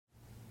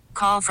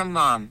Call from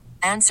mom.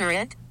 Answer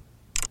it.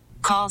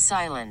 Call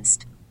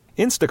silenced.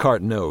 Instacart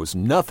knows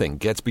nothing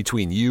gets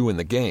between you and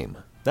the game.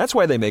 That's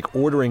why they make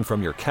ordering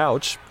from your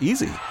couch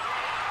easy.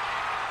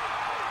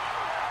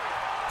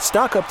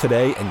 Stock up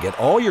today and get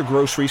all your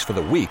groceries for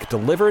the week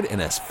delivered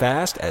in as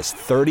fast as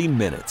 30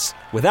 minutes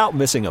without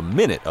missing a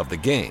minute of the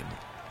game.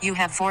 You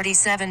have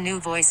 47 new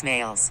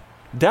voicemails.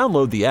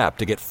 Download the app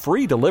to get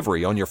free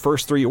delivery on your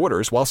first 3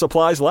 orders while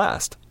supplies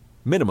last.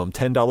 Minimum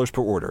 $10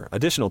 per order.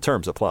 Additional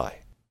terms apply.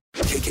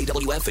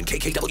 KKWF and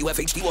KKWF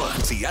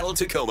HD1, Seattle,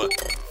 Tacoma.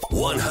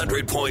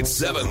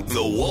 100.7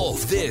 The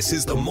Wolf. This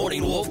is the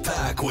Morning Wolf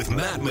Pack with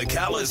Matt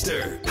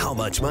McAllister. How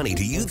much money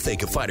do you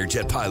think a fighter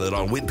jet pilot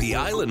on Whidbey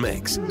Island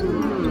makes?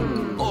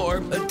 Or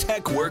a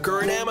tech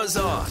worker in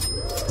Amazon?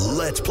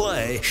 Let's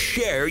play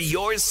Share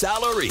Your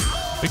Salary.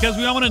 Because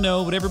we all want to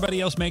know what everybody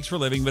else makes for a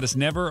living, but it's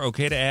never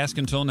okay to ask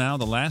until now.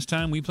 The last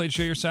time we played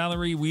Share Your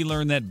Salary, we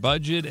learned that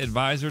budget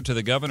advisor to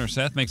the governor,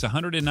 Seth, makes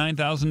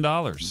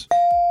 $109,000.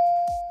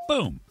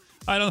 Boom.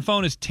 All right, on the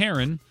phone is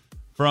Taryn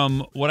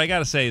from what I got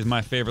to say is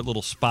my favorite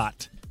little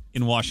spot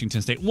in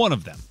Washington State. One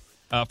of them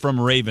from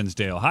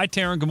Ravensdale. Hi,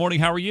 Taryn. Good morning.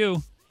 How are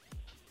you?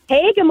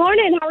 Hey, good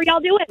morning. How are y'all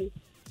doing?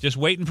 Just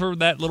waiting for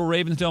that little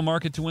Ravensdale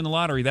market to win the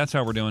lottery. That's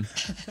how we're doing.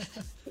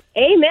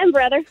 Amen,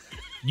 brother.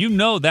 You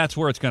know that's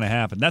where it's going to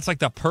happen. That's like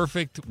the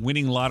perfect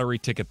winning lottery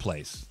ticket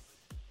place.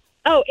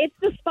 Oh, it's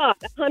the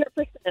spot, 100%.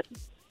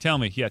 Tell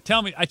me.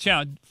 I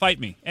challenge. Fight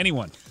me.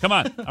 Anyone. Come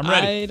on. I'm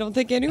ready. I don't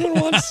think anyone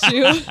wants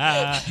to.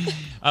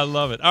 I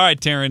love it. All right,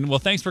 Taryn. Well,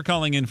 thanks for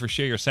calling in for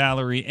Share Your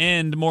Salary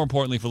and, more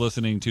importantly, for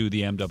listening to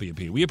the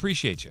MWP. We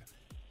appreciate you.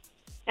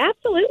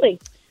 Absolutely.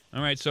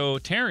 All right, so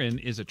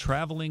Taryn is a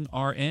traveling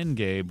RN,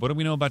 Gabe. What do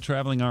we know about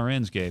traveling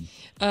RNs, Gabe?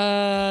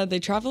 They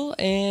travel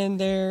and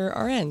they're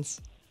RNs.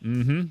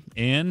 Mm-hmm.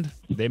 And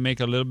they make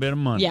a little bit of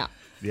money. Yeah.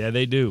 Yeah,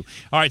 they do.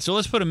 All right, so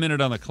let's put a minute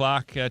on the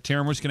clock.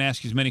 Taryn, we're just going to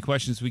ask you as many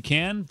questions as we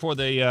can before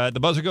the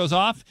buzzer goes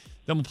off.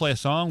 Then we'll play a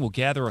song. We'll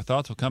gather our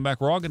thoughts. We'll come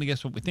back. We're all going to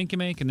guess what we think you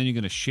make, and then you're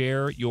going to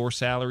share your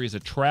salary as a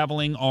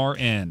traveling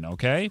RN,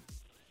 okay?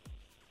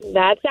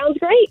 That sounds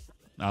great.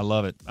 I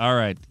love it. All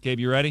right, Gabe,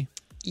 you ready?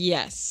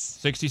 Yes.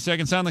 60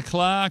 seconds on the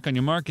clock. On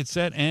your mark, get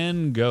set,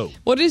 and go.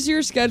 What does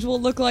your schedule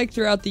look like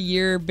throughout the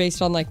year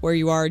based on like where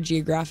you are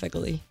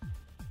geographically?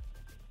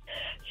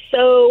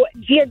 So,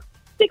 geographically,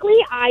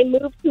 I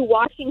moved to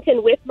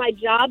Washington with my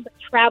job, but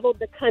traveled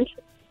the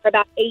country for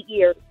about 8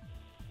 years.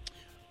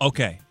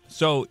 Okay,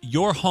 so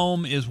your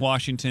home is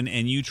Washington,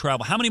 and you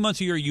travel. How many months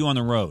a year are you on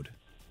the road?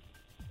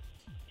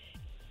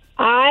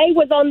 I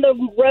was on the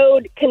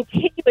road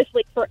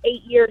continuously for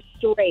 8 years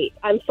straight.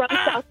 I'm from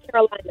South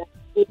Carolina.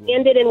 We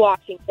landed in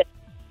Washington.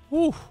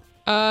 Whew.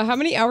 How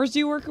many hours do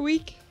you work a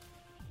week?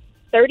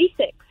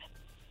 36.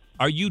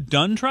 Are you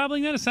done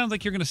traveling then? It sounds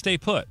like you're going to stay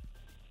put.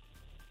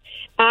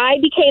 I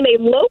became a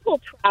local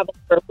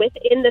traveler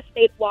within the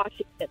state of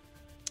Washington.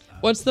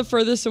 What's the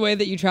furthest away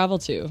that you travel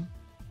to?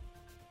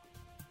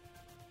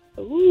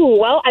 Ooh,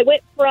 well, I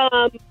went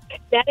from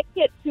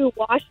Connecticut to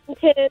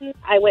Washington.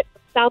 I went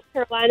from South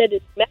Carolina to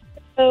New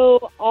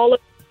Mexico, all of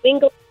New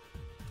England.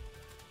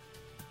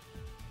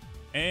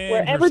 And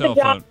wherever her the cell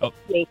job phone.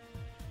 takes me.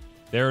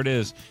 There it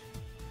is.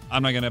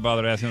 I'm not going to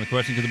bother asking the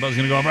question because the buzz's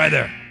going to go off right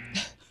there.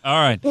 All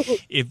right.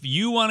 If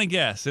you want to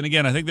guess, and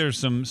again, I think there's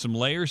some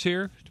layers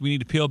here. We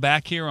need to peel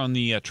back here on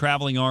the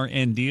traveling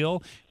RN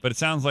deal. But it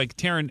sounds like,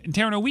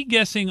 Taryn, are we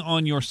guessing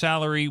on your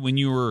salary when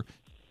you were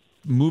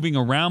moving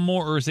around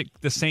more, or is it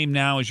the same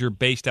now as you're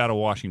based out of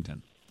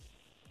Washington?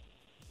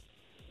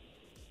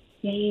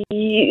 Let's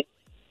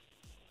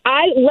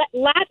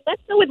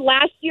go with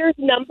last year's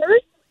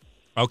numbers.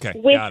 Okay,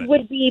 which got it.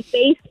 would be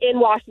based in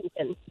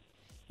Washington.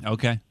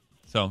 Okay.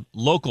 So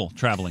local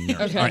traveling nurse.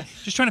 Okay. All right.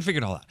 Just trying to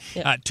figure it all out.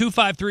 Yeah.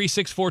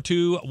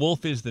 253-642.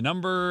 Wolf is the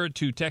number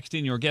to text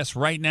in your guess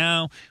right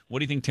now. What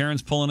do you think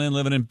Taryn's pulling in,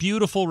 living in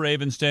beautiful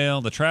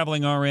Ravensdale, the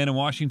traveling RN in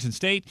Washington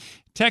State?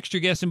 Text your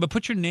guess in, but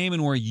put your name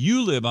and where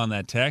you live on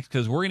that text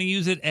because we're going to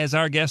use it as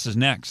our guesses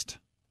next.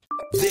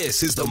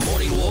 This is the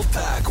Morning Wolf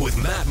Pack with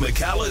Matt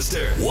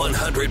McAllister.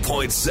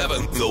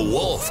 100.7 The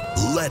Wolf.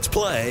 Let's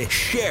play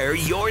Share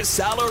Your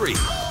Salary.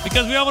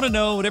 Because we all want to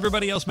know what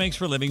everybody else makes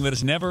for a living, but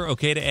it's never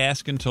okay to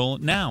ask until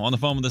now. On the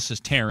phone with us is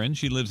Taryn.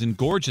 She lives in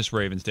gorgeous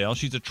Ravensdale.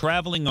 She's a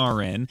traveling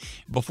RN.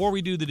 Before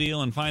we do the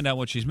deal and find out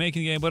what she's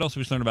making, Gabe, what else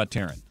have we learned about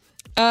Taryn?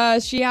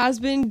 She has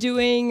been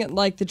doing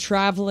like the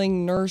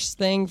traveling nurse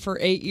thing for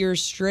 8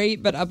 years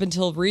straight, but up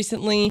until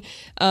recently,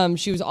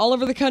 she was all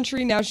over the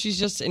country. Now she's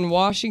just in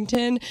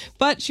Washington,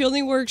 but she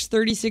only works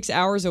 36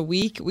 hours a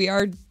week. We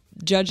are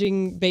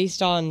judging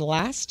based on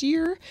last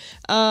year.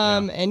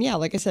 And yeah,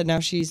 like I said, now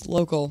she's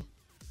local.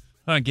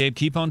 All right, Gabe,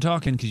 keep on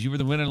talking because you were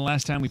the winner the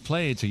last time we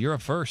played, so you're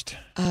up first.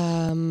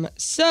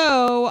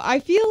 So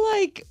I feel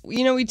like,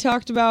 we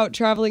talked about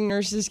traveling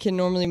nurses can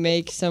normally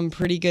make some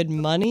pretty good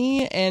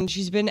money, and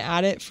she's been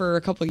at it for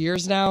a couple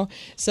years now.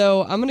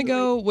 So I'm going to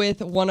go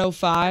with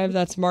 105.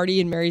 That's Marty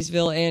in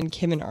Marysville and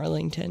Kim in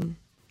Arlington.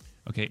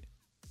 Okay.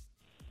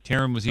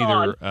 Taryn was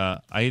either,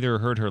 I either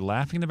heard her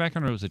laughing in the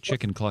background or it was a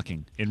chicken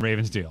clucking in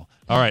Ravensdale.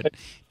 All right.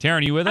 Taryn,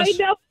 are you with us? I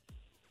know.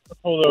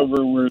 pulled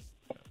over. We're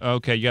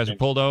Okay, you guys are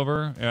pulled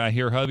over. I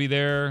hear hubby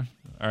there.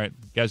 All right,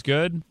 guys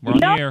good? We're on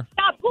No, the air.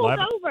 got pulled Live-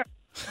 over.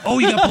 Oh,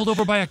 you got pulled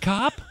over by a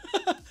cop?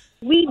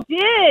 We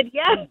did,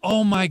 yes.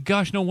 Oh, my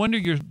gosh. No wonder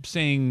you're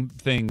saying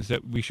things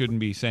that we shouldn't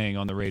be saying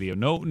on the radio.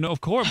 No,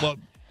 of course. Well,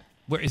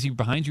 where is he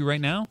behind you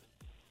right now?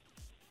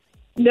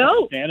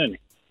 No. standing.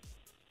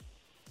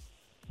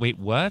 Wait,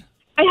 what?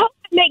 I hope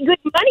I make good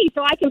money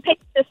so I can pay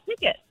this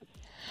ticket.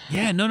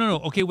 Yeah, no.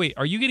 Okay, wait.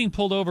 Are you getting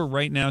pulled over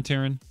right now,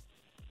 Taryn?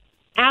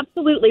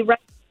 Absolutely right.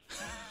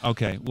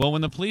 Okay. Well,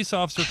 when the police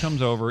officer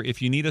comes over,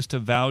 if you need us to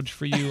vouch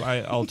for you,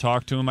 I'll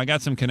talk to him. I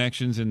got some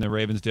connections in the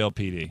Ravensdale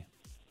PD.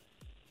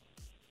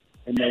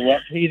 And the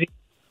what, PD?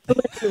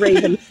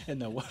 Raven.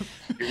 And the what?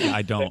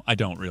 I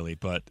don't really,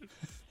 but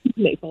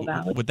Maple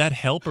Valley. would that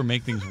help or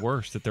make things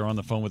worse that they're on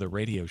the phone with a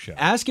radio show?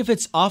 Ask if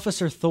it's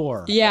Officer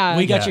Thor. Yeah.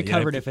 We got Yeah, you yeah.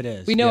 covered if it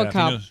is. We know Yeah, a if he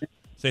cop. knows-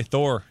 say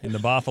Thor in the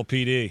Bothell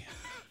PD.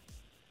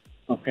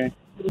 Okay.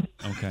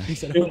 Okay. He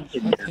said,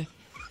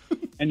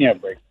 And yeah,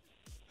 break.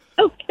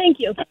 Oh, thank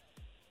you.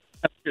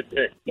 That's a good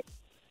pick.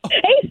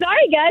 Hey,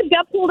 sorry, guys.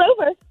 Got pulled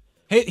over.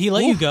 hey, he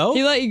let you go?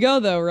 He let you go,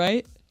 though,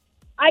 right?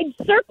 I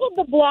circled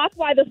the block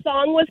while the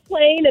song was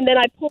playing, and then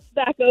I pulled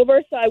back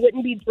over so I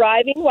wouldn't be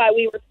driving while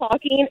we were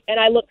talking, and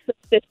I looked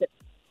suspicious.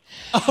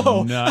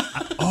 Oh, No.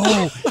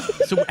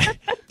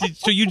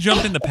 So you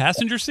jumped in the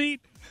passenger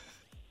seat?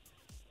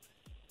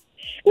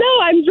 No,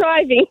 I'm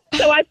driving.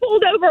 So I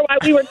pulled over while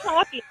we were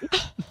talking.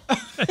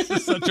 This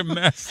is such a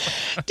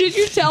mess. Did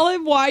you tell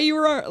him why you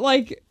were,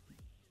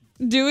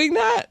 doing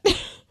that?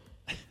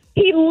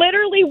 He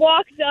literally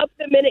walked up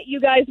the minute you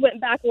guys went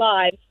back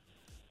live.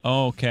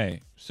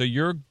 Okay. So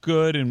you're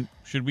good, and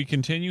should we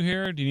continue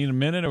here? Do you need a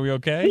minute? Are we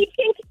okay?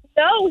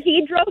 No,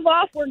 he drove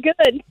off. We're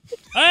good.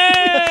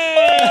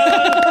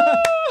 Hey!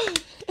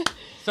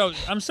 So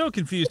I'm so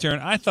confused,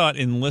 Taryn. I thought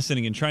in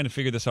listening and trying to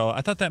figure this all out,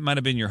 I thought that might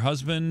have been your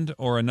husband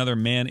or another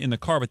man in the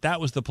car, but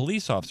that was the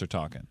police officer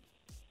talking.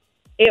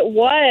 It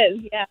was,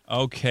 yeah.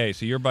 Okay,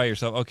 so you're by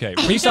yourself. Okay.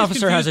 police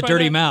officer has a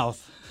dirty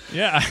mouth.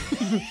 Yeah.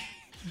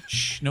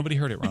 Shh, nobody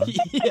heard it, Ron.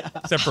 Yeah.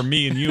 Except for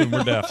me and you, and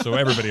we're deaf, so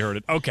everybody heard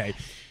it. Okay.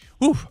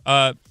 Whew.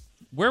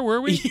 Where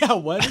were we? Yeah,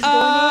 what is going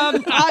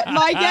on?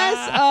 My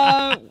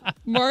guess,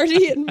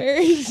 Marty in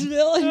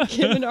Marysville and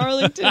Kim in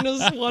Arlington was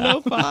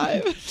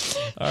 105.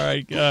 All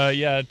right.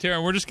 Yeah,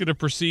 Taryn, we're just going to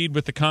proceed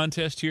with the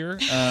contest here.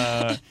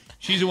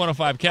 She's a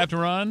 105. Captain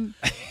Ron?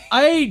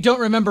 I don't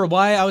remember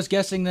why I was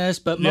guessing this,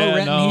 but Mo Yeah,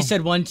 Renton, no. he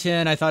said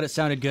 110. I thought it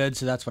sounded good,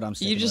 so that's what I'm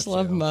saying. You just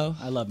love Mo.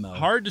 I love Mo.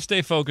 Hard to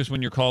stay focused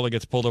when your caller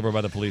gets pulled over by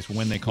the police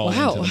when they call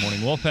Wow. into the Morning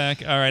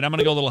Wolfpack. All right, I'm going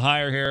to go a little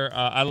higher here.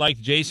 I like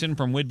Jason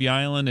from Whidbey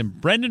Island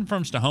and Brendan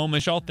from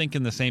Snohomish, all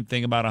thinking the same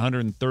thing about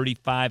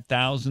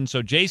 135,000.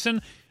 So,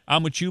 Jason,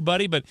 I'm with you,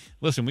 buddy, but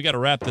listen, we got to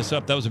wrap this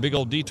up. That was a big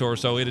old detour,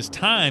 so it is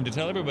time to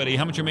tell everybody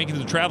how much you're making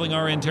as a traveling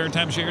RN Taryn.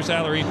 Time to share your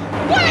salary.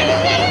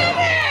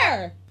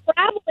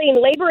 Traveling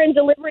labor and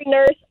delivery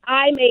nurse,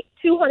 I make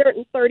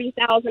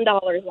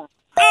 $230,000 left.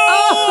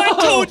 Oh, I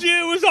told you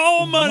it was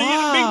all money.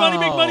 Wow. Big money,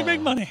 big money, big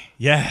money.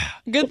 Yeah.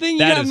 Good thing you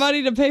That got is-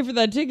 money to pay for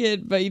that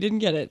ticket, but you didn't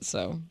get it,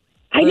 so.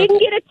 I didn't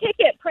get a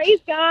ticket. Praise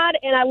God,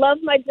 and I love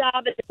my job,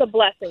 and it's a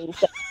blessing.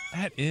 So,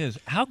 That is.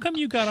 How come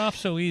you got off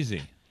so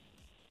easy?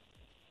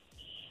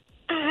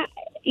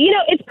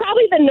 it's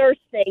probably the nurse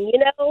thing,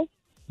 Did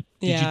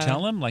Yeah. you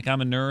tell him, like,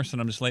 I'm a nurse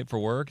and I'm just late for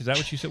work? Is that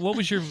what you said? What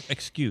was your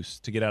excuse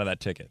to get out of that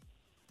ticket?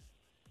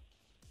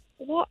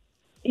 Well,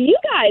 you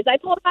guys, I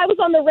told him I was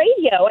on the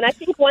radio, and I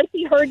think once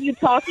he heard you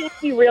talking,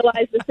 he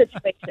realized the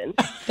situation.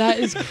 That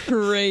is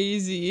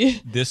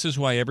crazy. This is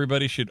why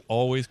everybody should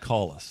always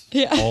call us.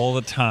 Yeah. All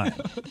the time.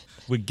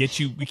 We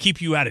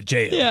keep you out of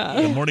jail. Yeah.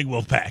 The Morning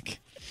Wolfpack.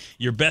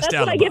 Your best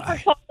That's what I alibi. get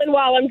for calling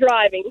while I'm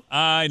driving.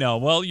 I know.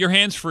 Well, your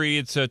hands free.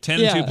 It's a 10-2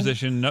 Yeah.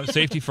 position. No,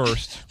 safety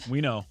first. We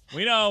know.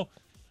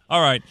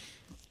 All right.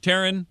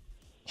 Taryn,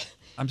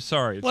 I'm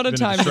sorry. It's What a been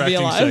time to be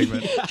distracting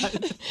alive.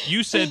 segment.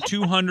 You said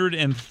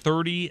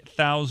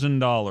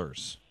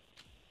 $230,000.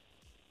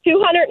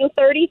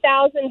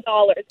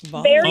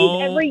 $230,000 varies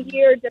Oh. every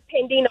year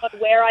depending on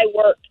where I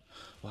work.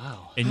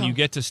 Wow. And you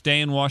get to stay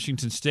in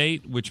Washington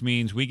State, which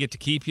means we get to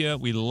keep you.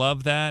 We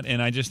love that.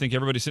 And I just think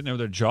everybody's sitting there with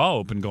their jaw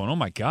open going, oh,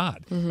 my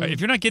God. If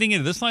you're not getting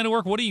into this line of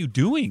work, what are you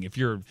doing? If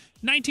you're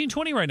 19,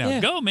 20 right now, Yeah.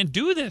 go, man,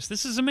 do this.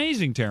 This is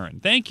amazing,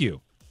 Taryn. Thank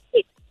you.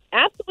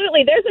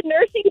 Absolutely. There's a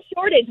nursing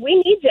shortage. We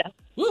need you.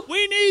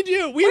 We need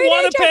you. We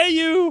want to pay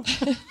you.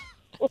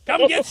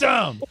 Come get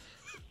some.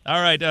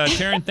 All right,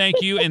 Taryn,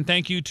 thank you. And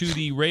thank you to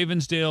the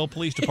Ravensdale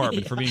Police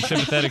Department for being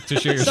sympathetic to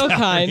share your So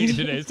salary kind.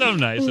 today. So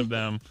nice of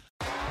them.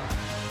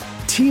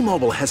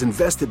 T-Mobile has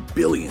invested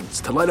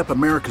billions to light up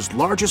America's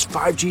largest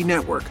 5G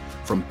network,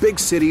 from big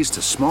cities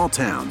to small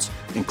towns,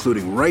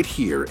 including right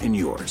here in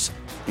yours.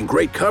 And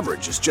great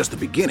coverage is just the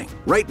beginning.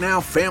 Right now,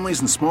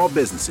 families and small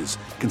businesses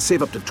can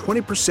save up to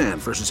 20%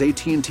 versus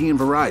AT&T and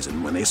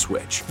Verizon when they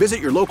switch. Visit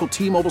your local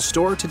T-Mobile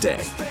store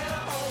today.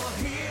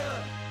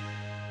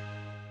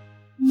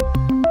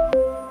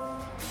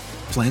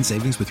 Plan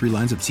savings with 3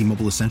 lines of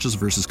T-Mobile Essentials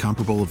versus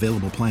comparable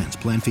available plans.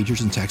 Plan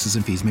features and taxes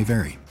and fees may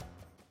vary.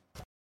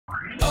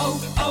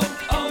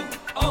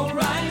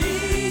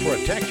 O'Reilly.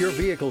 Protect your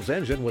vehicle's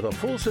engine with a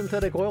full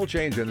synthetic oil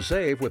change and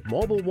save with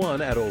Mobile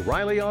One at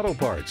O'Reilly Auto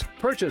Parts.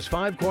 Purchase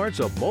 5 quarts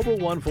of Mobile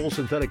One full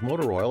synthetic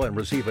motor oil and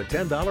receive a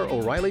 $10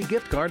 O'Reilly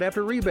gift card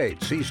after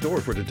rebate. See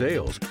store for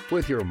details.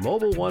 With your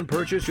Mobile One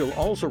purchase, you'll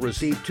also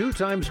receive 2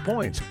 times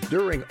points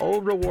during O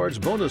Rewards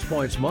Bonus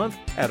Points Month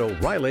at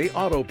O'Reilly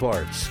Auto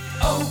Parts.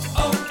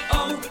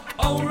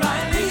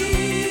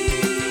 O'Reilly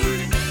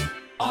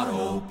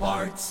Auto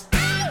Parts.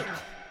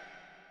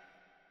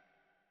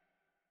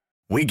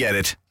 We get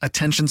it.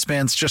 Attention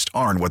spans just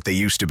aren't what they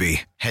used to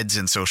be. Heads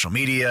in social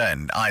media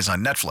and eyes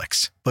on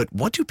Netflix. But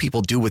what do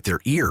people do with their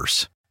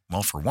ears?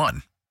 Well, for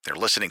one, they're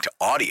listening to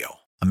audio.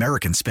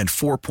 Americans spend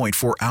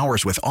 4.4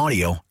 hours with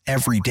audio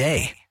every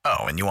day. Oh,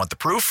 and you want the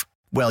proof?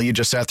 Well, you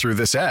just sat through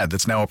this ad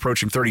that's now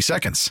approaching 30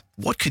 seconds.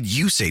 What could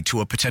you say to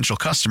a potential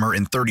customer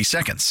in 30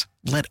 seconds?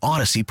 Let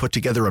Odyssey put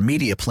together a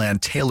media plan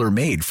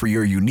tailor-made for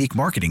your unique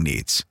marketing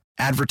needs.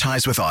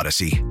 Advertise with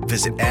Odyssey.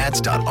 Visit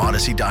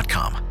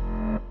ads.odyssey.com.